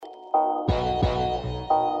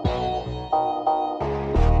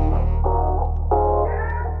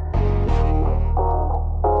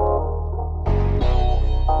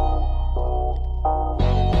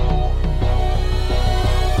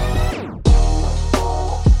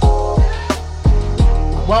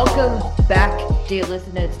Welcome back, dear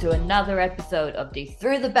listeners, to another episode of the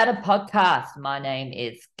Through the Better podcast. My name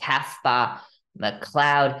is Caspar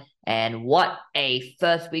McLeod, and what a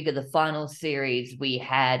first week of the final series we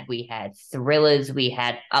had. We had thrillers, we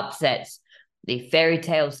had upsets, the fairy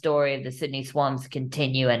tale story of the Sydney Swans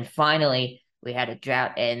continue, and finally we had a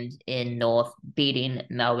drought end in North, beating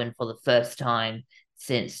Melbourne for the first time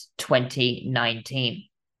since 2019.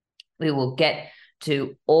 We will get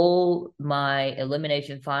to all my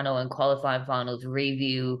elimination final and qualifying finals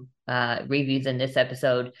reviews in this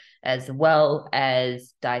episode, as well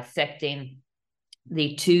as dissecting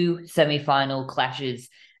the two semi-final clashes,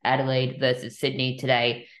 Adelaide versus Sydney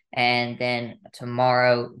today, and then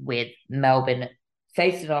tomorrow with Melbourne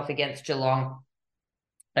facing off against Geelong,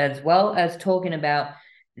 as well as talking about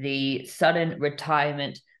the sudden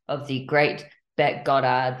retirement of the great Bec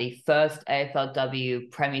Goddard, the first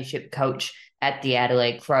AFLW premiership coach at the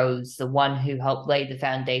Adelaide Crows, the one who helped lay the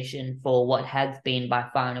foundation for what has been by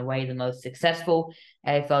far and away the most successful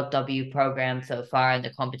AFLW program so far in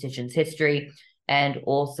the competition's history, and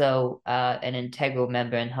also an integral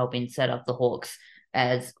member in helping set up the Hawks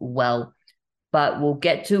as well. But we'll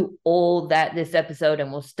get to all that this episode,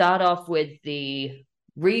 and we'll start off with the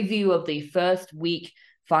review of the first week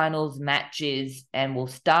finals matches, and we'll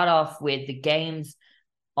start off with the games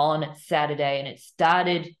on Saturday, and it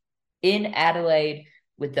started in Adelaide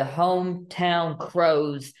with the hometown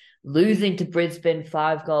Crows losing to Brisbane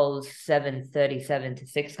 5 goals, 7-37 to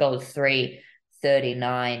 6 goals, 3-39.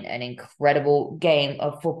 An incredible game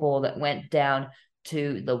of football that went down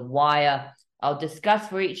to the wire. I'll discuss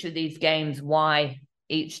for each of these games why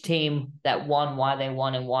each team that won, why they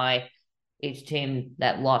won, and why each team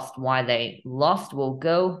that lost, why they lost. We'll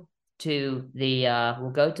go to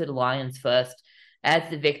the Lions first. As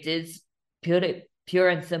the victors, pure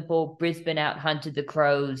and simple, Brisbane out-hunted the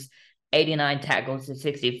Crows, 89 tackles to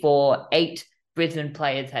 64. 8 Brisbane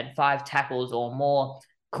players had 5 tackles or more.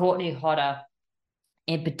 Courtney Hodder,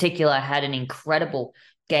 in particular, had an incredible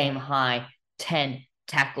game-high 10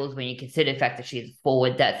 tackles. When you consider the fact that she's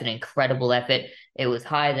forward, that's an incredible effort. It was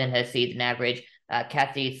higher than her season average.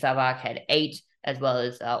 Kathy Savak had 8, as well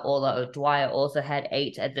as Orla O'Dwyer also had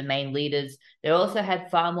 8 as the main leaders. They also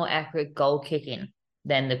had far more accurate goal kicking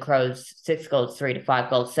than the Crows, 6 goals, 3 to 5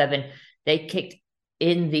 goals, 7. They kicked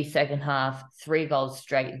in the second half 3 goals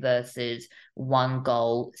straight versus 1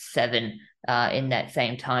 goal, 7 in that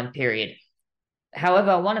same time period.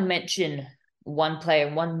 However, I want to mention one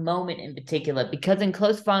player, one moment in particular, because in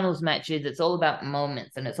close finals matches, it's all about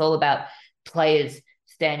moments, and it's all about players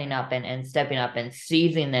standing up and stepping up and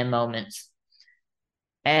seizing their moments.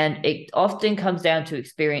 And it often comes down to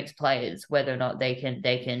experienced players, whether or not they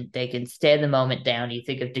can stare the moment down. You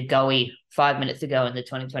think of DeGoey 5 minutes ago in the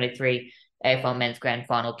 2023 AFL Men's Grand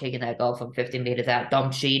Final, kicking that goal from 50 meters out.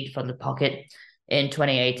 Dom Sheed from the pocket in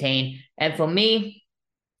 2018. And for me,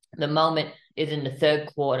 the moment is in the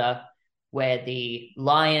third quarter, where the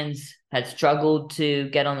Lions had struggled to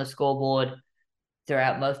get on the scoreboard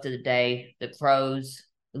throughout most of the day. The Crows'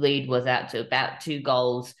 lead was out to about 2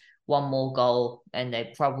 goals, 1 more goal, and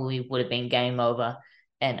they probably would have been game over.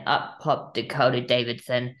 And up popped Dakota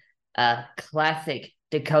Davidson, a classic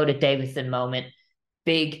Dakota Davidson moment.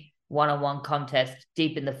 Big one-on-one contest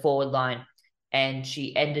deep in the forward line, and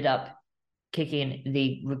she ended up kicking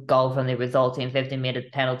the goal from the resulting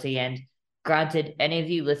 15-minute penalty. And granted, any of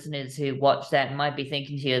you listeners who watch that might be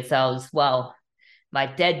thinking to yourselves, well, my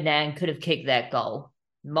dead nan could have kicked that goal.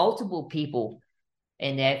 Multiple people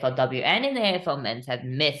in the AFLW and in the AFL men's have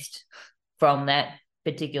missed from that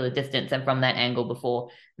particular distance and from that angle before.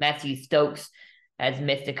 Matthew Stokes has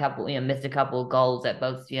missed a couple of goals at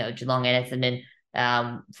both, Geelong and Essendon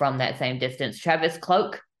from that same distance. Travis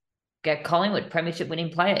Cloke, Collingwood premiership winning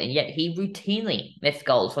player, and yet he routinely missed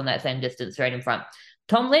goals from that same distance right in front.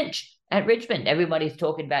 Tom Lynch at Richmond, everybody's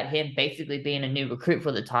talking about him basically being a new recruit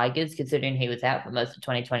for the Tigers, considering he was out for most of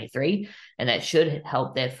 2023, and that should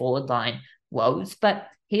help their forward line woes. But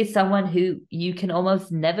he's someone who you can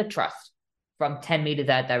almost never trust from 10 meters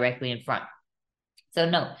out directly in front. So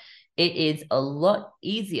no, it is a lot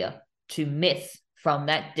easier to miss from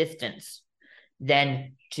that distance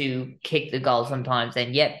than to kick the goal sometimes.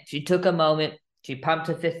 And yet, she took a moment, she pumped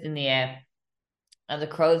her fist in the air, and the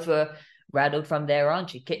Crows were rattled from there on.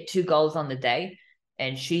 She kicked 2 goals on the day,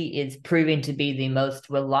 and she is proving to be the most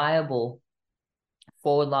reliable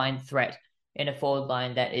forward line threat in a forward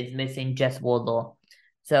line that is missing Jess Wardlaw.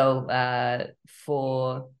 So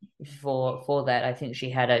for that, I think she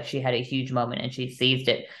had a huge moment, and she seized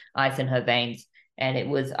it, ice in her veins. And it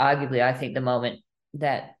was arguably, I think, the moment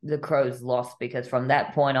that the Crows lost, because from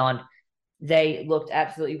that point on, they looked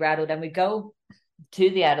absolutely rattled. And we go to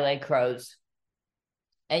the Adelaide Crows.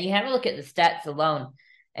 And you have a look at the stats alone,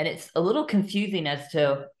 and it's a little confusing as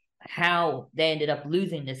to how they ended up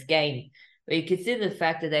losing this game. But you consider the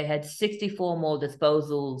fact that they had 64 more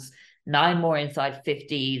disposals, 9 more inside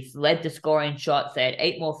 50s, led the scoring shots. They had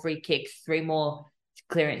 8 more free kicks, 3 more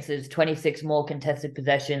clearances, 26 more contested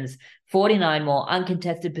possessions, 49 more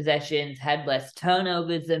uncontested possessions, had less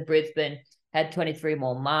turnovers than Brisbane, had 23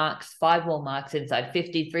 more marks, 5 more marks inside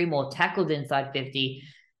 50, 3 more tackles inside 50.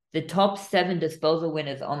 The top 7 disposal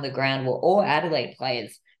winners on the ground were all Adelaide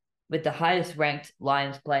players, with the highest ranked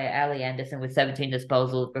Lions player, Ali Anderson, with 17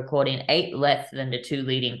 disposals, recording 8 less than the 2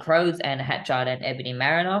 leading Crows and Hatchard and Ebony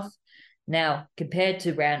Marinoff. Now, compared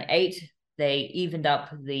to round 8, they evened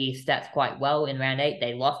up the stats quite well in round 8.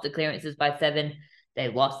 They lost the clearances by 7. They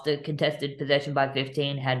lost the contested possession by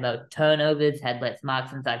 15, had more turnovers, had less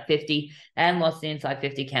marks inside 50, and lost the inside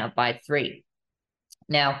 50 count by 3.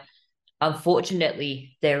 Now,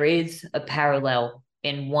 unfortunately, there is a parallel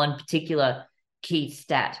in one particular key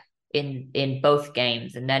stat in both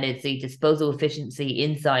games, and that is the disposal efficiency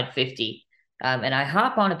inside 50. And I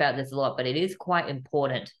harp on about this a lot, but it is quite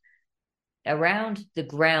important. Around the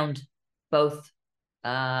ground, both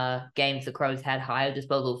games, the Crows had higher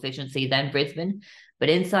disposal efficiency than Brisbane, but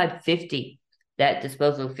inside 50, that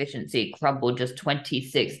disposal efficiency crumbled just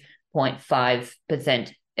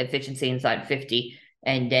 26.5% efficiency inside 50.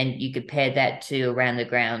 And then you compare that to around the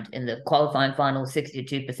ground in the qualifying final,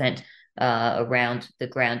 62% around the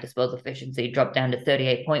ground disposal efficiency dropped down to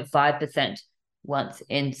 38.5% once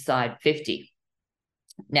inside 50.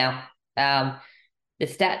 Now, the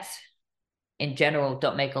stats in general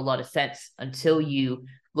don't make a lot of sense until you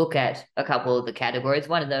look at a couple of the categories.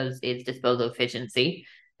 One of those is disposal efficiency.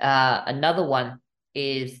 Another one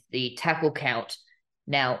is the tackle count.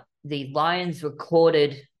 Now, the Lions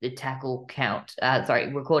recorded the tackle count.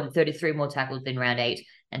 Recorded 33 more tackles in round 8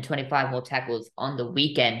 and 25 more tackles on the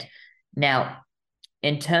weekend. Now,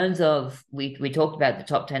 in terms of, we talked about the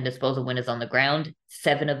top 10 disposal winners on the ground.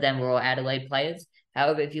 7 of them were all Adelaide players.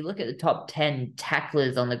 However, if you look at the top 10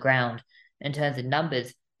 tacklers on the ground, in terms of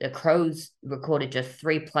numbers, the Crows recorded just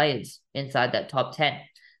 3 players inside that top 10.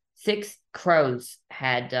 6 Crows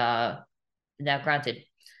had, now granted,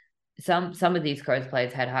 some of these Crows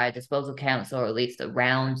players had higher disposal counts or at least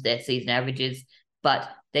around their season averages, but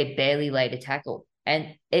they barely laid a tackle.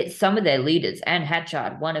 And it's some of their leaders, and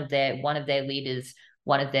Hatchard, one of their leaders,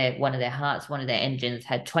 one of their hearts, one of their engines,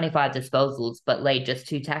 had 25 disposals but laid just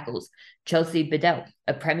 2 tackles. Chelsea Bedell,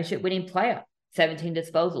 a premiership winning player, 17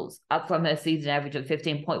 disposals, up from her season average of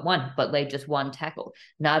 15.1, but laid just 1 tackle.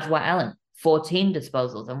 Najwa Allen, 14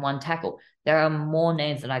 disposals and 1 tackle. There are more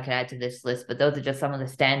names that I could add to this list, but those are just some of the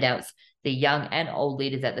standouts, the young and old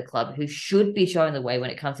leaders at the club who should be showing the way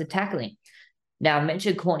when it comes to tackling. Now, I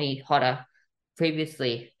mentioned Courtney Hodder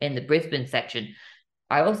previously in the Brisbane section.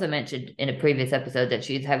 I also mentioned in a previous episode that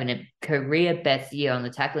she's having a career best year on the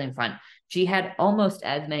tackling front. She had almost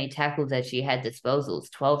as many tackles as she had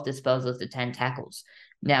disposals, 12 disposals to 10 tackles.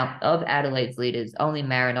 Now, of Adelaide's leaders, only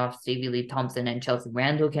Marinoff, Stevie Lee Thompson, and Chelsea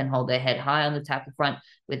Randall can hold their head high on the tackle front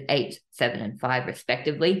with 8, 7, and 5,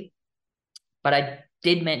 respectively. But I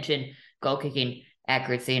did mention goal kicking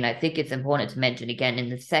accuracy, and I think it's important to mention again, in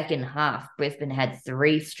the second half, Brisbane had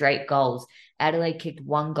 3 straight goals. Adelaide kicked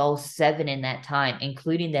 1 goal, 7 in that time,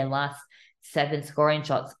 including their last 7 scoring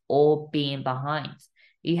shots, all being behind.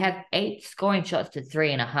 You have 8 scoring shots to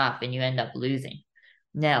 3.5, and you end up losing.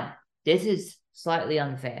 Now, this is slightly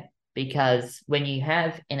unfair because when you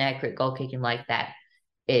have inaccurate goal kicking like that,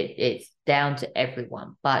 it's down to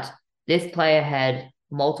everyone. But this player had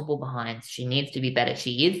multiple behinds. She needs to be better.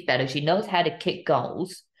 She is better. She knows how to kick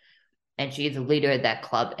goals, and she is a leader at that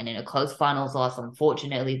club. And in a close finals loss,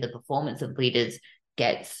 unfortunately, the performance of leaders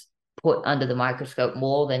gets put under the microscope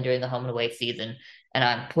more than during the home and away season. And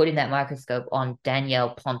I'm putting that microscope on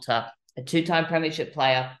Danielle Ponter, a 2-time premiership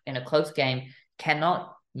player in a close game,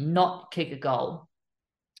 cannot not kick a goal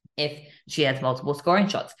if she has multiple scoring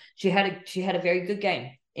shots. She had a very good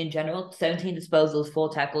game in general, 17 disposals,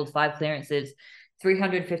 4 tackles, 5 clearances,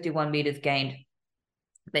 351 meters gained,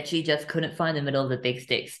 but she just couldn't find the middle of the big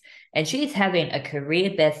sticks. And she's having a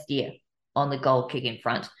career best year on the goal kicking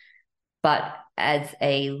front. But as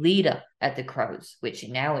a leader at the Crows, which she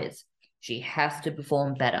now is, she has to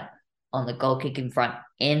perform better on the goal kicking front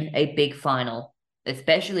in a big final,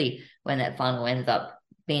 especially when that final ends up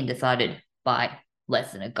being decided by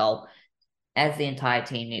less than a goal, as the entire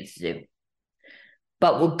team needs to do.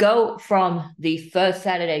 But we'll go from the first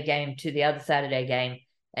Saturday game to the other Saturday game,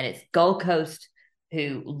 and it's Gold Coast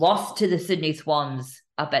who lost to the Sydney Swans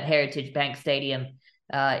up at Heritage Bank Stadium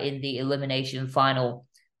in the elimination final,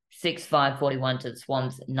 6-5, 41 to the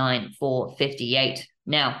Swans, 9-4, 58.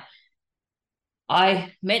 Now,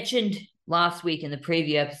 I mentioned last week in the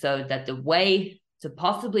preview episode that the way to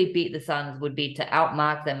possibly beat the Suns would be to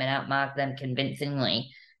outmark them convincingly,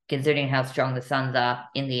 considering how strong the Suns are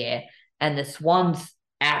in the air. And the Swans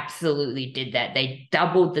absolutely did that. They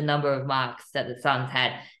doubled the number of marks that the Suns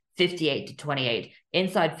had, 58 to 28.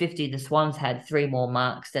 Inside 50, the Swans had 3 more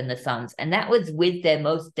marks than the Suns. And that was with their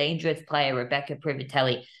most dangerous player, Rebecca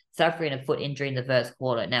Privitelli, suffering a foot injury in the first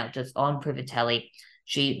quarter. Now, just on Privitelli,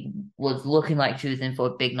 she was looking like she was in for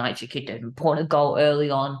a big night. She kicked an important goal early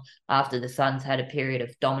on after the Suns had a period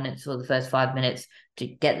of dominance for the first 5 minutes to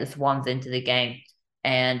get the Swans into the game.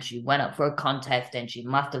 And she went up for a contest and she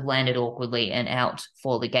must have landed awkwardly and out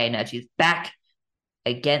for the game. Now she's back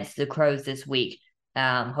against the Crows this week.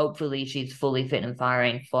 Hopefully she's fully fit and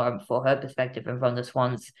firing for her perspective and from the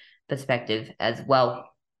Swans' perspective as well.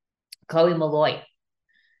 Chloe Molloy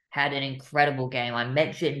had an incredible game. I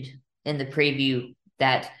mentioned in the preview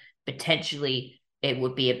that potentially it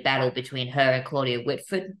would be a battle between her and Claudia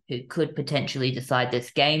Whitford, who could potentially decide this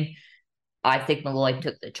game. I think Molloy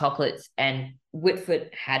took the chocolates, and Whitford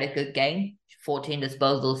had a good game, 14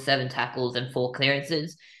 disposals, 7 tackles, and 4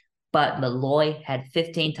 clearances. But Molloy had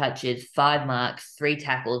 15 touches, 5 marks, 3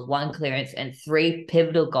 tackles, 1 clearance, and 3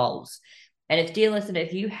 pivotal goals. And if, dear listener,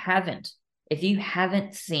 if you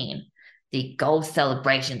haven't seen the goal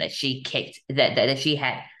celebration that she kicked, that she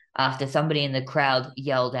had after somebody in the crowd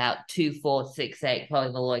yelled out 2-4-6-8,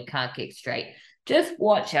 Chloe Molloy can't kick straight, just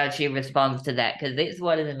watch how she responds to that, because it's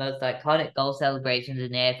one of the most iconic goal celebrations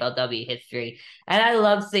in the AFLW history. And I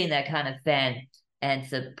love seeing that kind of fan and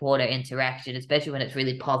supporter interaction, especially when it's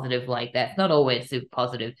really positive like that. It's not always super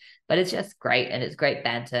positive, but it's just great, and it's great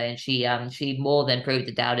banter. And she more than proved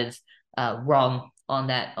the doubters wrong on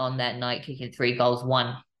that night, kicking 3 goals,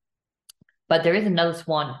 1. But there is another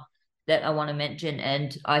Swan that I want to mention,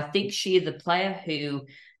 and I think she is a player who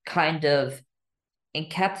kind of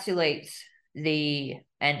encapsulates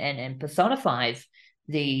and personifies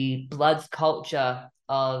the Bloods culture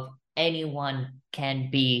of anyone can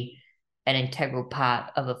be an integral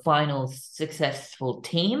part of a finals successful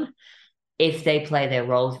team if they play their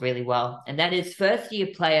roles really well. And that is first-year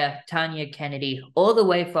player Tanya Kennedy, all the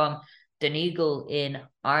way from Donegal in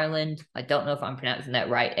Ireland. I don't know if I'm pronouncing that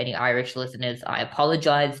right. Any Irish listeners, I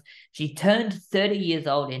apologize. She turned 30 years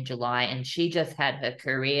old in July, and she just had her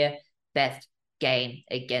career best game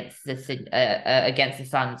against the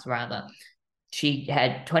Suns, rather. She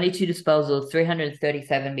had 22 disposals,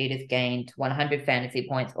 337 meters gained, 100 fantasy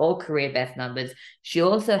points, all career best numbers. She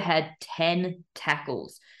also had 10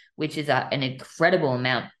 tackles, which is an incredible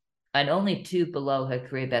amount, and only 2 below her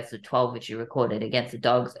career best of 12, which she recorded against the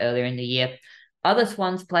Dogs earlier in the year. Other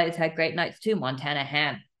Swans players had great nights too. Montana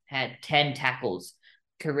Ham had 10 tackles,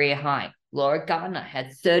 career high. Laura Gardner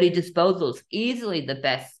had 30 disposals, easily the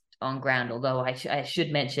best on ground, although I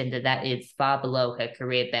should mention that is far below her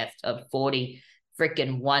career best of 40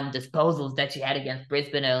 freaking 1 disposals that she had against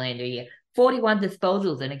Brisbane earlier in the year. 41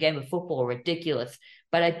 disposals in a game of football, ridiculous.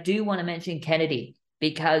 But I do want to mention Kennedy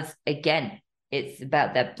because, again, it's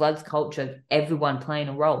about that Bloods culture of everyone playing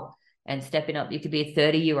a role and stepping up. You could be a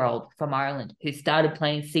 30-year-old from Ireland who started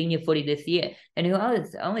playing senior footy this year and who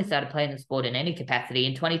only started playing the sport in any capacity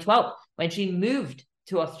in 2012 when she moved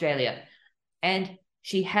to Australia. And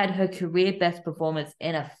she had her career best performance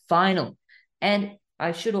in a final. And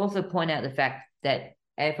I should also point out the fact that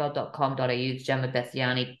AFL.com.au's Gemma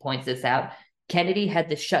Bestiani points this out. Kennedy had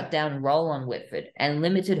the shutdown roll on Whitford and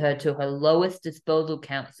limited her to her lowest disposal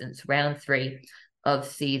count since round 3 of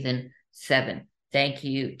season 7. Thank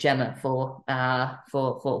you, Gemma, for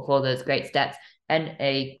those great stats and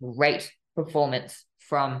a great performance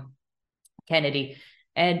from Kennedy.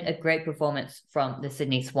 And a great performance from the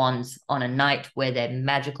Sydney Swans on a night where their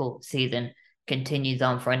magical season continues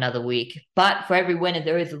on for another week. But for every winner,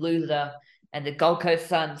 there is a loser. And the Gold Coast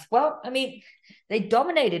Suns, well, I mean, they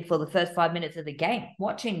dominated for the first 5 minutes of the game.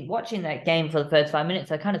 Watching that game for the first 5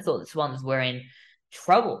 minutes, I kind of thought the Swans were in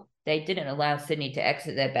trouble. They didn't allow Sydney to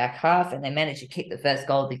exit their back half, and they managed to kick the first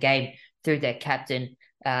goal of the game through their captain,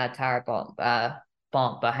 Tara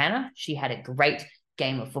Bohanna. She had a great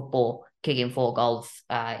game of football, kicking 4 goals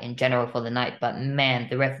in general for the night. But man,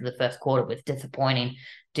 the rest of the first quarter was disappointing.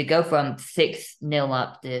 To go from 6-0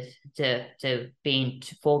 up to being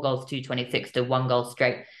 4 goals, 2-26 to 1 goal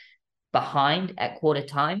straight behind at quarter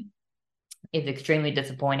time is extremely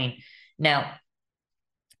disappointing. Now,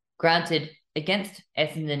 granted, against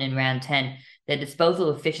Essendon in round 10, their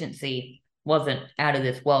disposal efficiency wasn't out of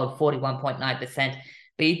this world, 41.9%.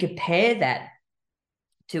 But you compare that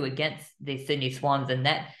to against the Sydney Swans, and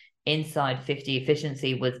that inside 50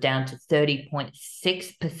 efficiency was down to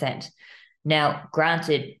 30.6%. Now,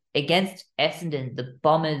 granted, against Essendon, the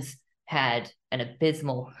Bombers had an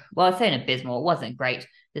abysmal, well, I say an abysmal, it wasn't great,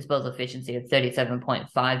 disposal efficiency of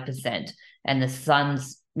 37.5%. And the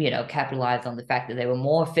Suns, capitalized on the fact that they were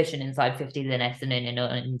more efficient inside 50 than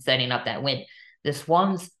Essendon in setting up that win. The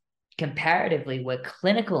Swans comparatively were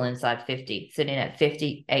clinical inside 50, sitting at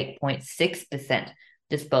 58.6%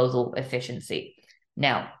 disposal efficiency.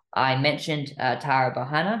 Now, I mentioned Tara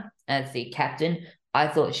Bohanna as the captain. I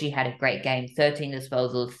thought she had a great game. 13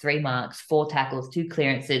 disposals, 3 marks, 4 tackles, 2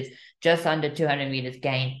 clearances, just under 200 meters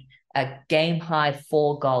gain, a game-high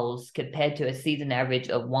 4 goals compared to a season average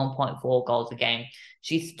of 1.4 goals a game.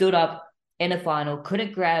 She stood up in a final,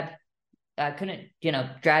 couldn't drag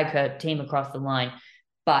her team across the line,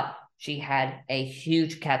 but she had a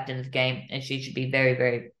huge captain's game, and she should be very,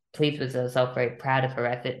 very pleased with herself, very proud of her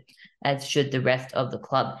effort, as should the rest of the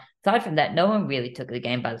club. Aside from that, no one really took the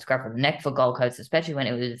game by the scruff of the neck for Gold Coast, especially when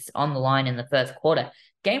it was on the line in the first quarter.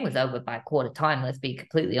 Game was over by quarter time, let's be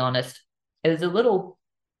completely honest. It was a little,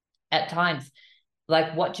 at times,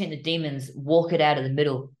 like watching the Demons walk it out of the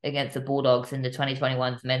middle against the Bulldogs in the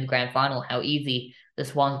 2021's men's grand final, how easy the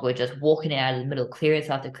Swans were just walking it out of the middle, clearance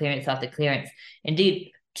after clearance after clearance.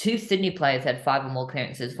 Indeed, 2 Sydney players had 5 or more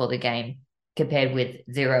clearances for the game, compared with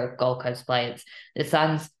 0 Gold Coast players. The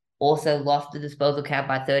Suns also lost the disposal count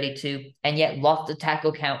by 32, and yet lost the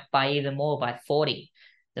tackle count by even more, by 40.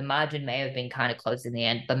 The margin may have been kind of close in the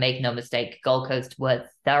end, but make no mistake, Gold Coast were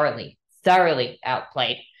thoroughly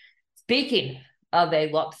outplayed. Speaking of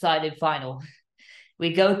a lopsided final,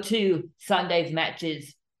 we go to Sunday's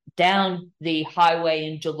matches down the highway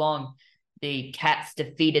in Geelong. The Cats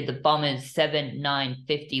defeated the Bombers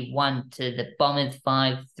 7-9-51 to the Bombers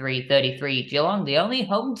 5-3-33. Geelong, the only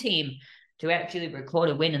home team to actually record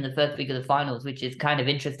a win in the first week of the finals, which is kind of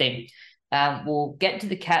interesting. We'll get to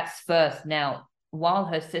the Cats first. Now, while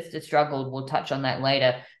her sister struggled, we'll touch on that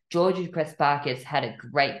later, Georgie Prespakis had a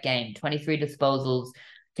great game. 23 disposals,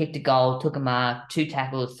 kicked a goal, took a mark, 2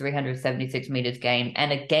 tackles, 376 meters gained,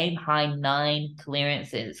 and a game-high 9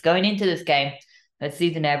 clearances. Going into this game, her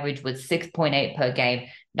season average was 6.8 per game.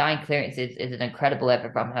 9 clearances is an incredible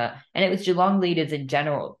effort from her. And it was Geelong leaders in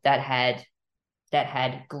general that had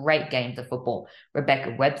great games of football.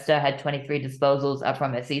 Rebecca Webster had 23 disposals, up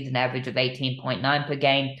from a season average of 18.9 per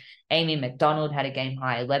game. Amy McDonald had a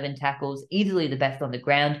game-high 11 tackles, easily the best on the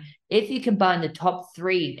ground. If you combine the top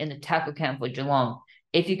 3 in the tackle count for Geelong,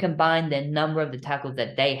 if you combine the number of the tackles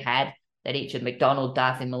that they had, that each of McDonald,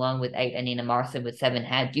 Darcy Malone with 8, and Nina Morrison with 7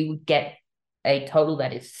 had, you would get a total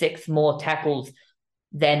that is 6 more tackles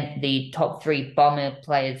than the top 3 Bomber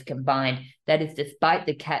players combined. That is despite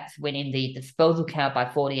the Cats winning the disposal count by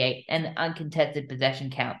 48 and the uncontested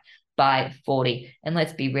possession count by 40. And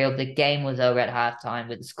let's be real, the game was over at halftime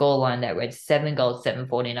with a scoreline that read 7 goals,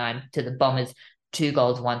 749 to the Bombers, 2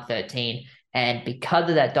 goals, 113. And because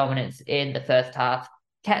of that dominance in the first half,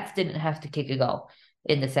 Cats didn't have to kick a goal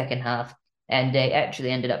in the second half. And they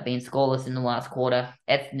actually ended up being scoreless in the last quarter.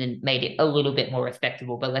 Essendon made it a little bit more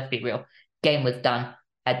respectable, but let's be real, game was done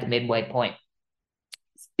at the midway point.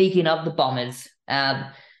 Speaking of the Bombers,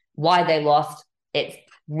 why they lost, it's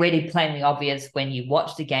really plainly obvious when you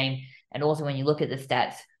watch the game and also when you look at the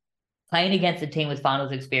stats. Playing against a team with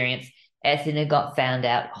finals experience, Essendon got found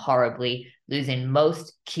out horribly, losing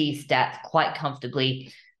most key stats quite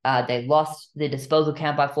comfortably. They lost the disposal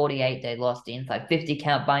count by 48. They lost the inside 50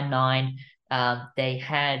 count by 9. They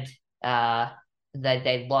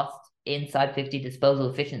lost inside 50 disposal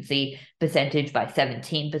efficiency percentage by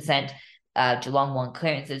 17%. Geelong won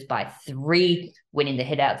clearances by 3, winning the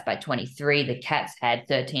hitouts by 23. The Cats had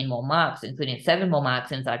 13 more marks, including 7 more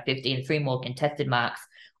marks inside 50 and 3 more contested marks.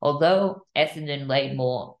 Although Essendon laid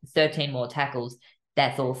 13 more tackles,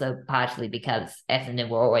 that's also partially because Essendon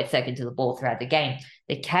were always second to the ball throughout the game.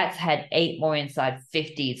 The Cats had 8 more inside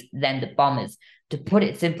 50s than the Bombers. To put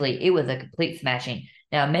it simply, it was a complete smashing.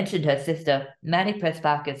 Now, I mentioned her sister, Maddie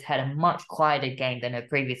Prespakis, had a much quieter game than her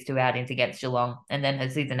previous 2 outings against Geelong, and then her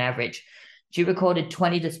season average. She recorded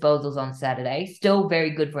 20 disposals on Saturday, still very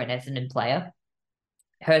good for an Essendon player.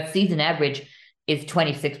 Her season average is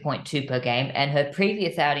 26.2 per game, and her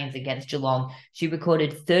previous outings against Geelong, she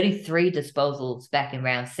recorded 33 disposals back in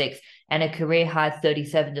round 6 and a career-high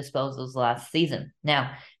 37 disposals last season.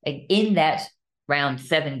 Now, in that round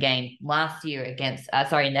 7 game last year against,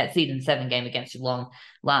 in that season 7 game against Geelong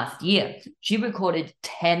last year, she recorded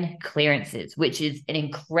 10 clearances, which is an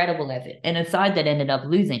incredible effort, in a side that ended up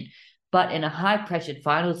losing. But in a high-pressured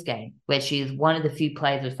finals game, where she is one of the few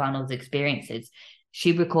players with finals experiences,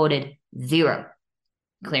 she recorded 0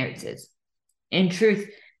 clearances. In truth,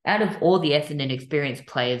 Out of all the Essendon experienced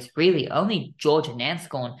players, really only Georgia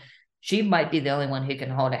Nanscorn, she might be the only one who can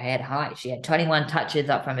hold her head high. She had 21 touches,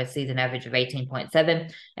 up from a season average of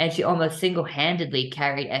 18.7, and she almost single-handedly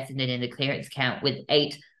carried Essendon in the clearance count with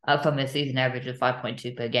 8, up from a season average of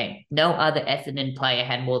 5.2 per game. No other Essendon player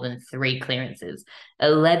had more than 3 clearances.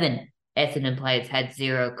 11 Essendon players had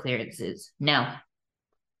 0 clearances. Now,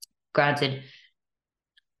 granted,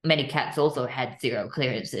 many Cats also had 0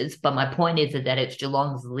 clearances, but my point is that it's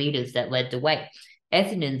Geelong's leaders that led the way.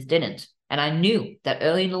 Essendon's didn't. And I knew that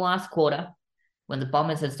early in the last quarter, when the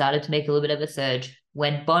Bombers had started to make a little bit of a surge,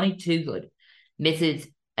 when Bonnie Toogood misses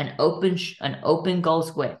an open goal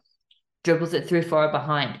square, dribbles it through for her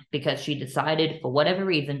behind because she decided, for whatever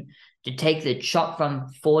reason, to take the shot from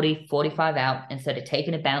 40, 45 out instead of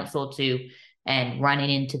taking a bounce or two and running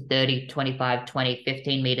into 30, 25, 20,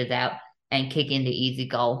 15 meters out and kicking the easy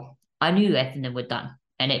goal. I knew Essendon were done,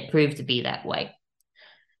 and it proved to be that way.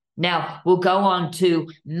 Now, we'll go on to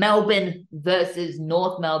Melbourne versus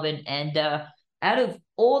North Melbourne. And out of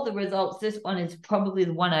all the results, this one is probably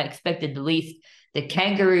the one I expected the least. The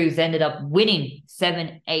Kangaroos ended up winning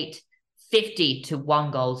 7-8, 50 to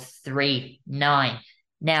 1 goals, 3-9.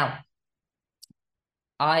 Now,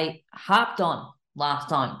 I harped on last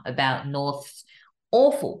time about North's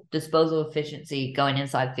awful disposal efficiency going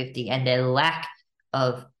inside 50 and their lack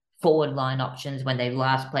of forward line options when they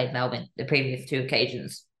last played Melbourne the previous 2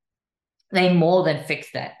 occasions. They more than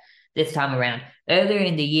fixed that this time around. Earlier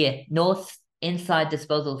in the year, North's inside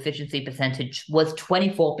disposal efficiency percentage was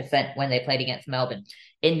 24% when they played against Melbourne.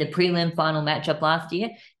 In the prelim final matchup last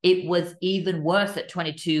year, it was even worse at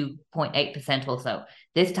 22.8% or so.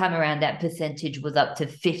 This time around, that percentage was up to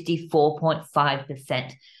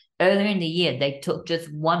 54.5%. Earlier in the year, they took just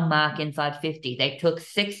 1 mark inside 50. They took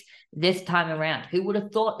 6 this time around. Who would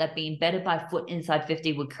have thought that being better by foot inside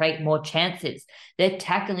 50 would create more chances? Their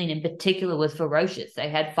tackling in particular was ferocious. They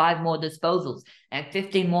had 5 more disposals and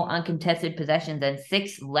 15 more uncontested possessions and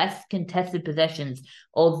 6 less contested possessions.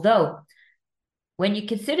 Although, when you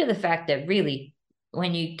consider the fact that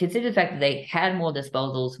they had more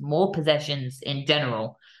disposals, more possessions in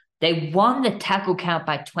general, they won the tackle count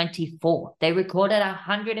by 24. They recorded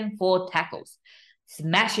 104 tackles,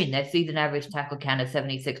 smashing their season average tackle count of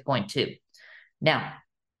 76.2. Now,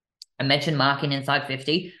 I mentioned marking inside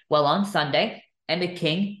 50. Well, on Sunday, Emma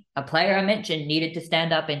King, a player I mentioned, needed to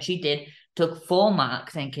stand up, and she did, took 4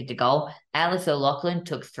 marks and kicked a goal. Alice O'Loughlin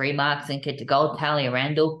took 3 marks and kicked a goal. Talia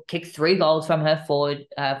Randall kicked 3 goals from her 4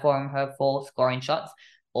 scoring shots,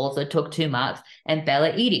 also took 2 marks. And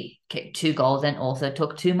Bella Eadie kicked 2 goals and also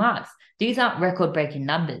took 2 marks. These aren't record-breaking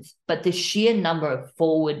numbers, but the sheer number of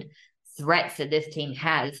forward threats that this team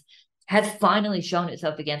has finally shown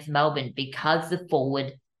itself against Melbourne because the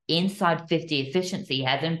forward inside 50 efficiency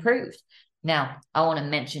has improved. Now, I want to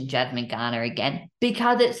mention Jasmine Garner again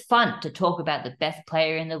because it's fun to talk about the best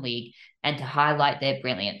player in the league and to highlight their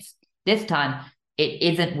brilliance. This time, it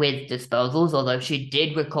isn't with disposals, although she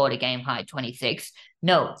did record a game-high 26.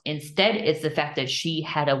 No, instead, it's the fact that she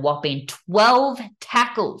had a whopping 12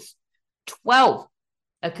 tackles. 12!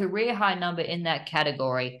 A career-high number in that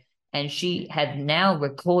category, and she has now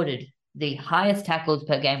recorded the highest tackles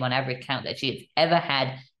per game on average count that she has ever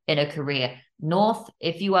had in a career. North,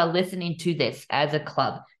 if you are listening to this as a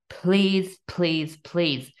club, please, please,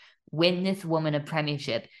 please win this woman a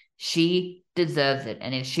premiership. She deserves it.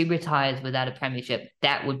 And if she retires without a premiership,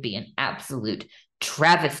 that would be an absolute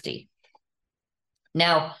travesty.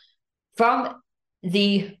 Now, from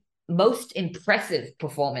the most impressive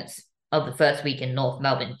performance of the first week in North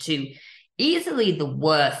Melbourne to easily the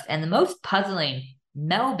worst and the most puzzling,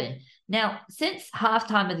 Melbourne. Now, since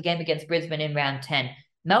halftime of the game against Brisbane in round 10,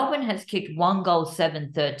 Melbourne has kicked 1 goal,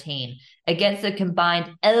 7-13 against a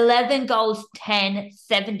combined 11 goals,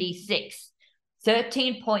 10-76.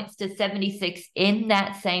 13 points to 76 in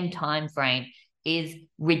that same time frame is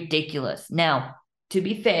ridiculous. Now, to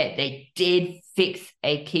be fair, they did fix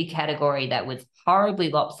a key category that was horribly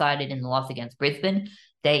lopsided in the loss against Brisbane.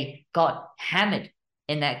 They got hammered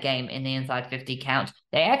in that game in the inside 50 count.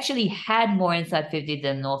 They actually had more inside 50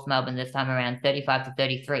 than North Melbourne this time around,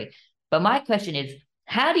 35-33. But my question is,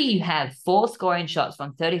 how do you have 4 scoring shots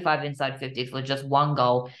from 35 inside 50 for just 1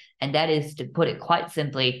 goal? And that is, to put it quite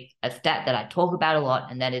simply, a stat that I talk about a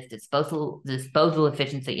lot, and that is disposal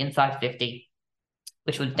efficiency inside 50,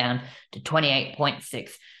 which was down to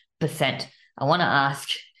 28.6%. I want to ask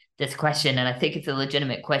this question, and I think it's a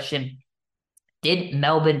legitimate question. Did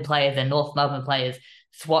Melbourne players and North Melbourne players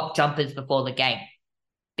swap jumpers before the game?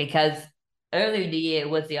 Because earlier in the year, it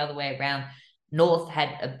was the other way around. North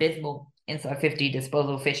had abysmal inside 50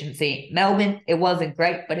 disposal efficiency. Melbourne, it wasn't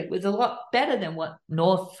great, but it was a lot better than what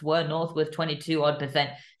North's were. North was 22 odd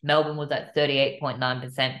percent. Melbourne was at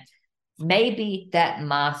 38.9%. Maybe that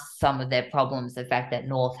masks some of their problems, the fact that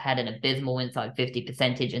North had an abysmal inside 50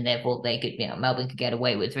 percentage, and therefore they could, Melbourne could get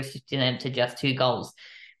away with restricting them to just 2 goals.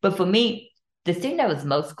 But for me, the thing that was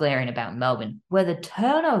most glaring about Melbourne were the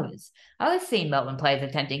turnovers. I was seeing Melbourne players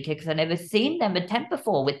attempting kicks I've never seen them attempt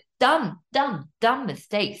before, with dumb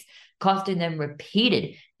mistakes, costing them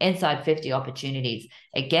repeated inside 50 opportunities.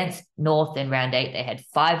 Against North in round 8, they had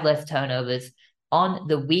 5 less turnovers. On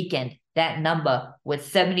the weekend, that number was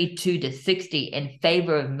 72-60 in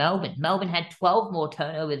favor of Melbourne. Melbourne had 12 more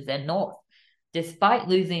turnovers than North. Despite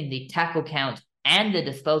losing the tackle count and the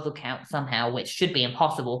disposal count somehow, which should be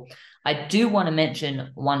impossible, I do want to mention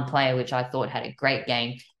one player which I thought had a great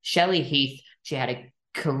game, Shelley Heath. She had a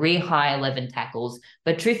career-high 11 tackles,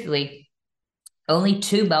 but truthfully, only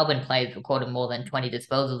 2 Melbourne players recorded more than 20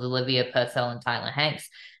 disposals, Olivia Purcell and Tyler Hanks.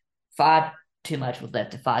 Far too much was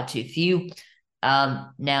left to far too few.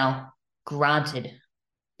 Now, granted,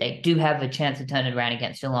 they do have a chance to turn it around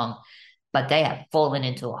against Geelong, but they have fallen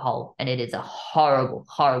into a hole, and it is a horrible,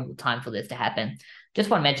 horrible time for this to happen. Just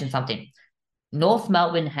want to mention something. North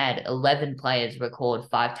Melbourne had 11 players record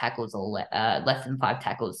 5 tackles or less than 5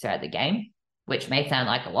 tackles throughout the game, which may sound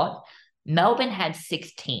like a lot. Melbourne had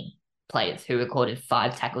 16 players who recorded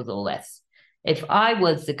 5 tackles or less. If I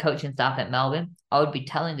was the coaching staff at Melbourne, I would be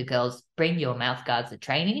telling the girls, bring your mouth guards to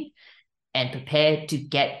training and prepare to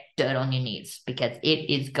get dirt on your knees, because it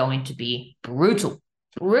is going to be brutal.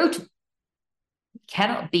 Brutal. You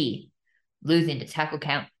cannot be losing the tackle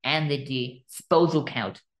count and the disposal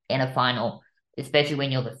count in a final, especially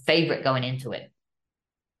when you're the favorite going into it.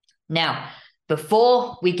 Now,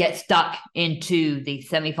 before we get stuck into the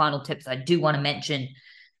semi-final tips, I do want to mention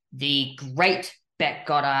the great Bec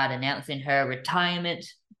Goddard announcing her retirement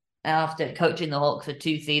after coaching the Hawks for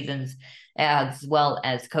 2 seasons, as well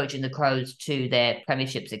as coaching the Crows to their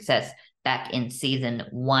premiership success back in season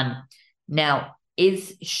 1. Now,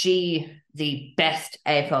 is she the best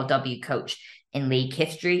AFLW coach in league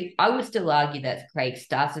history? I would still argue that's Craig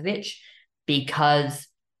Starcevich, because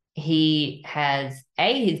he's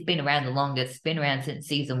been around the longest, been around since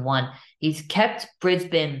season 1. He's kept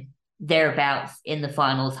Brisbane thereabouts in the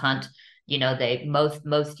finals hunt. They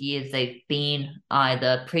most years they've been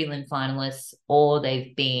either prelim finalists or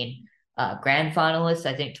they've been grand finalists.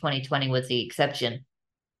 I think 2020 was the exception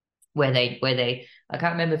where they I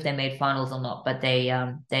can't remember if they made finals or not, but they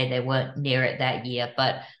weren't near it that year.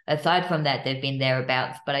 But aside from that, they've been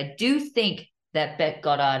thereabouts. But I do think that Bec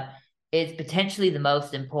Goddard is potentially the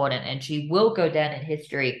most important, and she will go down in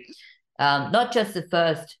history. Not just the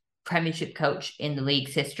first premiership coach in the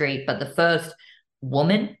league's history, but the first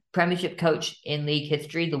woman premiership coach in league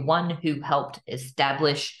history, the one who helped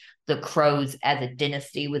establish the Crows as a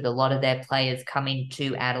dynasty, with a lot of their players coming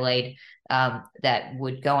to Adelaide that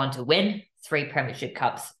would go on to win 3 premiership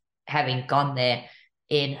cups, having gone there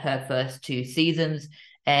in her first 2 seasons,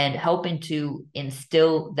 and helping to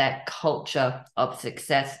instill that culture of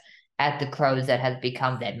success at the Crows that has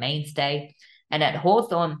become their mainstay. And at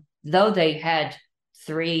Hawthorn, though they had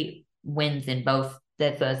 3 wins in both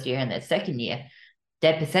their first year and their second year,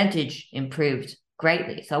 their percentage improved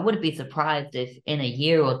greatly. So I wouldn't be surprised if in a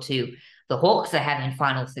year or 2, the Hawks are having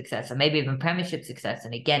final success or maybe even premiership success.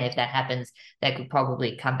 And again, if that happens, they could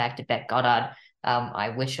probably come back to Bec Goddard. I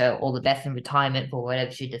wish her all the best in retirement for whatever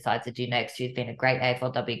she decides to do next. She's been a great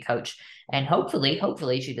AFLW coach, and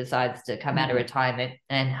hopefully she decides to come out of retirement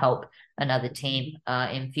and help another team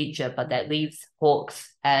in future. But that leaves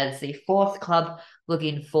Hawks as the 4th club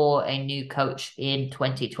looking for a new coach in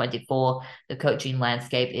 2024. The coaching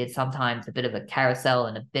landscape is sometimes a bit of a carousel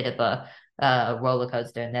and a bit of a roller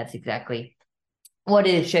coaster, and that's exactly what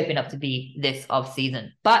it is shaping up to be this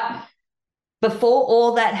off-season. But before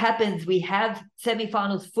all that happens, we have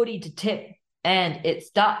semi-finals footy to tip, and it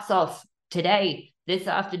starts off today, this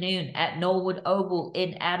afternoon, at Norwood Oval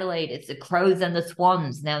in Adelaide. It's the Crows and the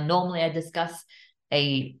Swans. Now, normally I discuss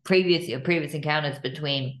previous encounters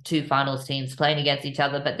between 2 finals teams playing against each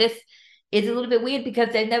other, but this is a little bit weird because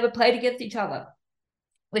they've never played against each other,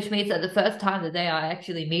 which means that the first time that they are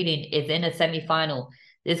actually meeting is in a semi-final.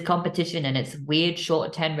 This competition and its weird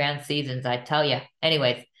short 10-round seasons, I tell you.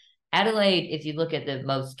 Anyways, Adelaide, if you look at the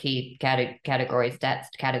most key stats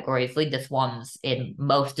categories, lead the Swans in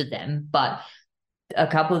most of them, but a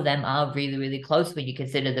couple of them are really, really close when you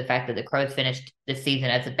consider the fact that the Crows finished the season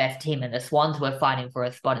as the best team and the Swans were fighting for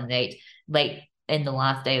a spot in the 8 late in the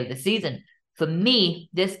last day of the season. For me,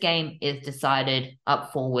 this game is decided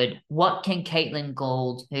up forward. What can Caitlin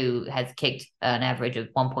Gould, who has kicked an average of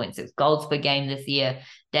 1.6 goals per game this year,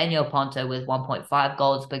 Danielle Ponto with 1.5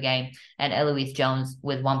 goals per game, and Eloise Jones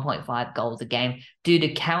with 1.5 goals a game, do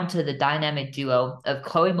to counter the dynamic duo of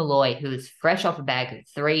Chloe Malloy, who is fresh off a bag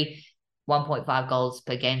of 1.5 goals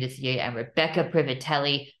per game this year, and Rebecca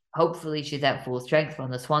Privatelli. Hopefully she's at full strength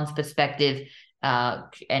from the Swans' perspective.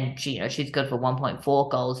 And she's good for 1.4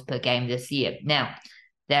 goals per game this year. Now,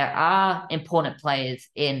 there are important players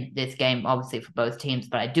in this game, obviously for both teams,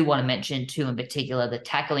 but I do want to mention two in particular: the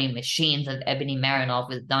tackling machines of Ebony Marinoff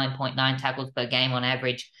with 9.9 tackles per game on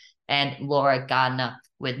average, and Laura Gardner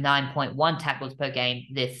with 9.1 tackles per game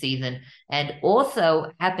this season, and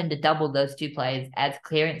also happened to double those two players as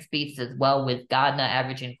clearance beasts as well, with Gardner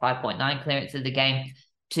averaging 5.9 clearances a game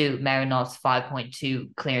to Marinoff's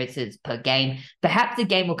 5.2 clearances per game. Perhaps the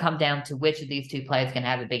game will come down to which of these two players can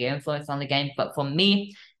have a bigger influence on the game, but for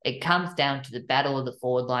me, it comes down to the battle of the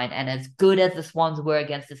forward line, and as good as the Swans were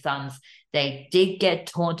against the Suns, they did get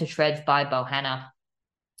torn to shreds by Bohanna,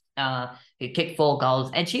 who kicked 4 goals,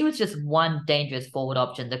 and she was just one dangerous forward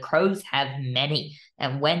option. The Crows have many,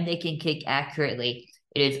 and when they can kick accurately,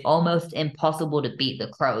 it is almost impossible to beat the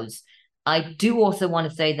Crows. I do also want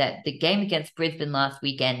to say that the game against Brisbane last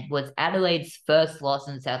weekend was Adelaide's first loss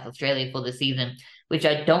in South Australia for the season, which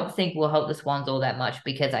I don't think will help the Swans all that much,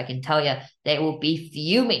 because I can tell you they will be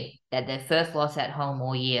fuming that their first loss at home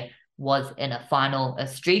all year was in a final. A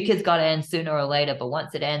streak has got to end sooner or later, but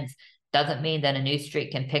once it ends, doesn't mean that a new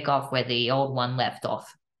streak can pick off where the old one left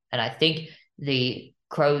off. And I think the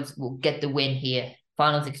Crows will get the win here.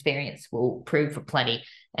 Finals experience will prove for plenty,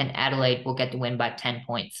 and Adelaide will get the win by 10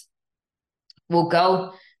 points. We'll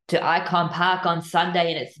go to Icon Park on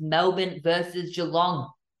Sunday, and it's Melbourne versus Geelong.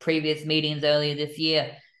 Previous meetings earlier this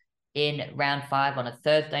year in round 5 on a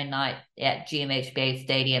Thursday night at GMHBA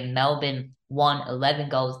Stadium. Melbourne won 11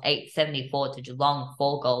 goals, 874 to Geelong,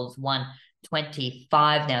 4 goals,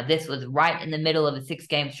 125. Now, this was right in the middle of a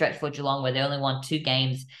 6-game stretch for Geelong, where they only won 2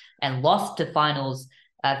 games and lost to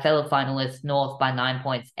fellow finalists North by 9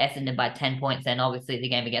 points, Essendon by 10 points, and obviously the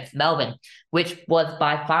game against Melbourne, which was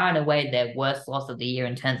by far and away their worst loss of the year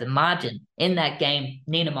in terms of margin. In that game,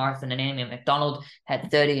 Nina Morrison and Amy McDonald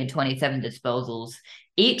had 30 and 27 disposals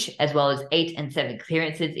each, as well as 8 and 7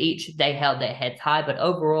 clearances each. They held their heads high, but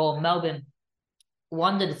overall, Melbourne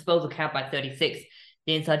won the disposal count by 36,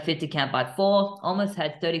 the inside 50 count by 4, almost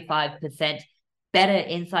had 35% better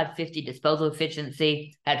inside 50 disposal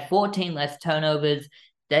efficiency, had 14 less turnovers,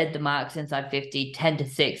 led the marks inside 50,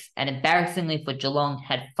 10-6, and embarrassingly for Geelong,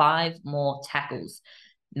 had 5 more tackles.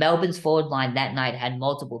 Melbourne's forward line that night had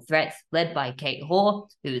multiple threats, led by Kate Hoare,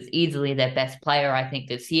 who is easily their best player, I think,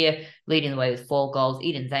 this year, leading the way with 4 goals.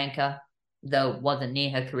 Eden Zanker, though wasn't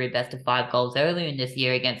near her career best of 5 goals earlier in this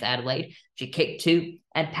year against Adelaide, she kicked 2.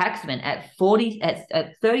 And Paxman, at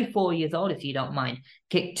 34 years old, if you don't mind,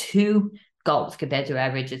 kicked 2 goals compared to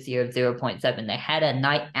average this year of 0.7. They had a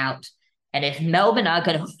night out. And if Melbourne are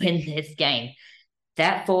going to win this game,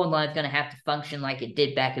 that forward line is going to have to function like it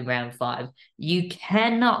did back in round 5. You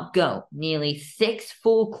cannot go nearly 6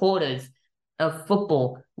 full quarters of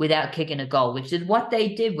football without kicking a goal, which is what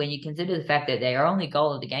they did when you consider the fact that their only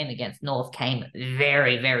goal of the game against North came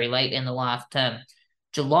very, very late in the last term.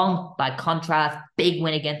 Geelong, by contrast, big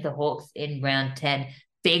win against the Hawks in round 10,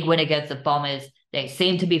 big win against the Bombers. They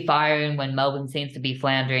seem to be firing when Melbourne seems to be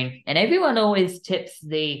floundering. And everyone always tips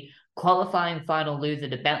the qualifying final loser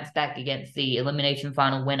to bounce back against the elimination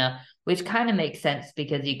final winner, which kind of makes sense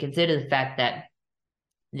because you consider the fact that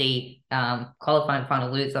the qualifying final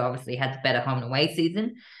loser obviously had the better home and away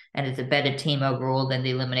season and is a better team overall than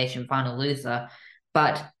the elimination final loser.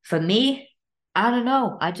 But for me, I don't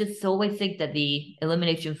know. I just always think that the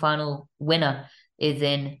elimination final winner is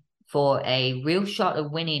in for a real shot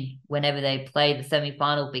of winning whenever they play the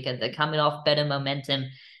semi-final, because they're coming off better momentum.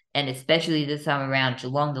 And especially this time around,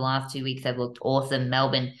 Geelong, the last 2 weeks have looked awesome.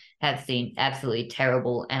 Melbourne have seemed absolutely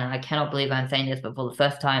terrible. And I cannot believe I'm saying this, but for the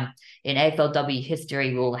first time in AFLW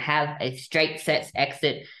history, we'll have a straight sets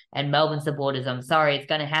exit. And Melbourne supporters, I'm sorry, it's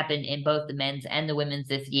going to happen in both the men's and the women's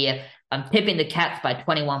this year. I'm tipping the Cats by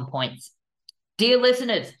 21 points. Dear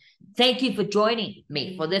listeners, thank you for joining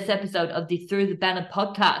me for this episode of the Through the Banner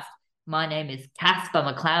podcast. My name is Caspar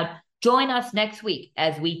McLeod. Join us next week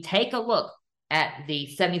as we take a look at the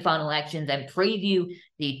semi-final actions and preview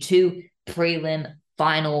the 2 prelim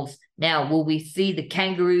finals. Now, will we see the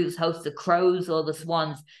Kangaroos host the Crows or the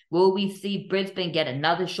Swans? Will we see Brisbane get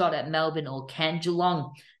another shot at Melbourne, or can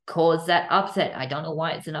Geelong cause that upset. I don't know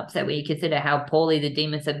why it's an upset when you consider how poorly the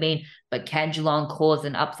Demons have been, but can Geelong cause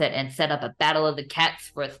an upset and set up a battle of the cats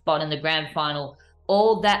for a spot in the grand final?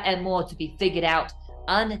 All that and more to be figured out.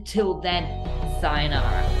 Until then,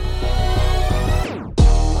 sayonara.